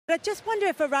I just wonder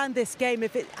if around this game,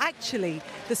 if it actually,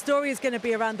 the story is going to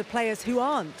be around the players who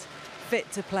aren't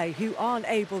fit to play, who aren't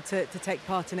able to take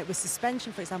part in it, with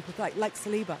suspension, for example, like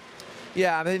Saliba.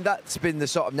 Yeah, I mean, that's been the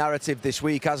sort of narrative this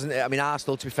week, hasn't it? I mean,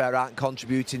 Arsenal, to be fair, aren't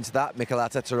contributing to that, Mikel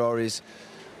Arteta or his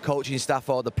coaching staff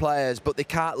or the players, but they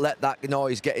can't let that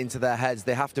noise get into their heads.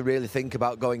 They have to really think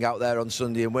about going out there on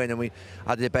Sunday and win. And we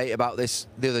had a debate about this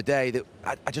the other day, that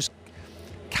I just...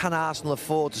 Can Arsenal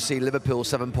afford to see Liverpool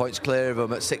 7 points clear of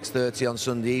them at 6:30 on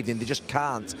Sunday evening? They just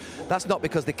can't. That's not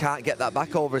because they can't get that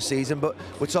back over a season, but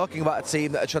we're talking about a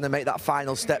team that are trying to make that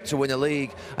final step to win a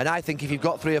league. And I think if you've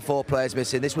got 3 or 4 players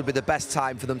missing, this would be the best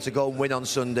time for them to go and win on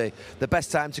Sunday. The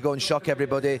best time to go and shock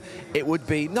everybody. It would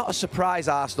be not a surprise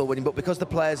Arsenal winning, but because the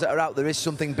players that are out there is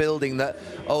something building that,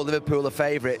 oh, Liverpool are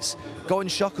favourites. Go and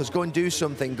shock us, go and do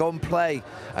something, go and play,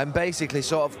 and basically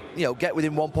sort of, you know, get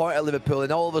within 1 point at Liverpool,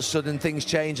 and all of a sudden things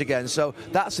change again. So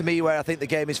that's, to me, where I think the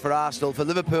game is for Arsenal. For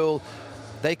Liverpool,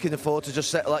 they can afford to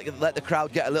just let the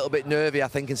crowd get a little bit nervy, I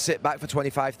think, and sit back for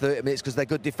 25-30 minutes because they're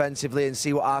good defensively, and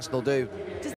see what Arsenal do.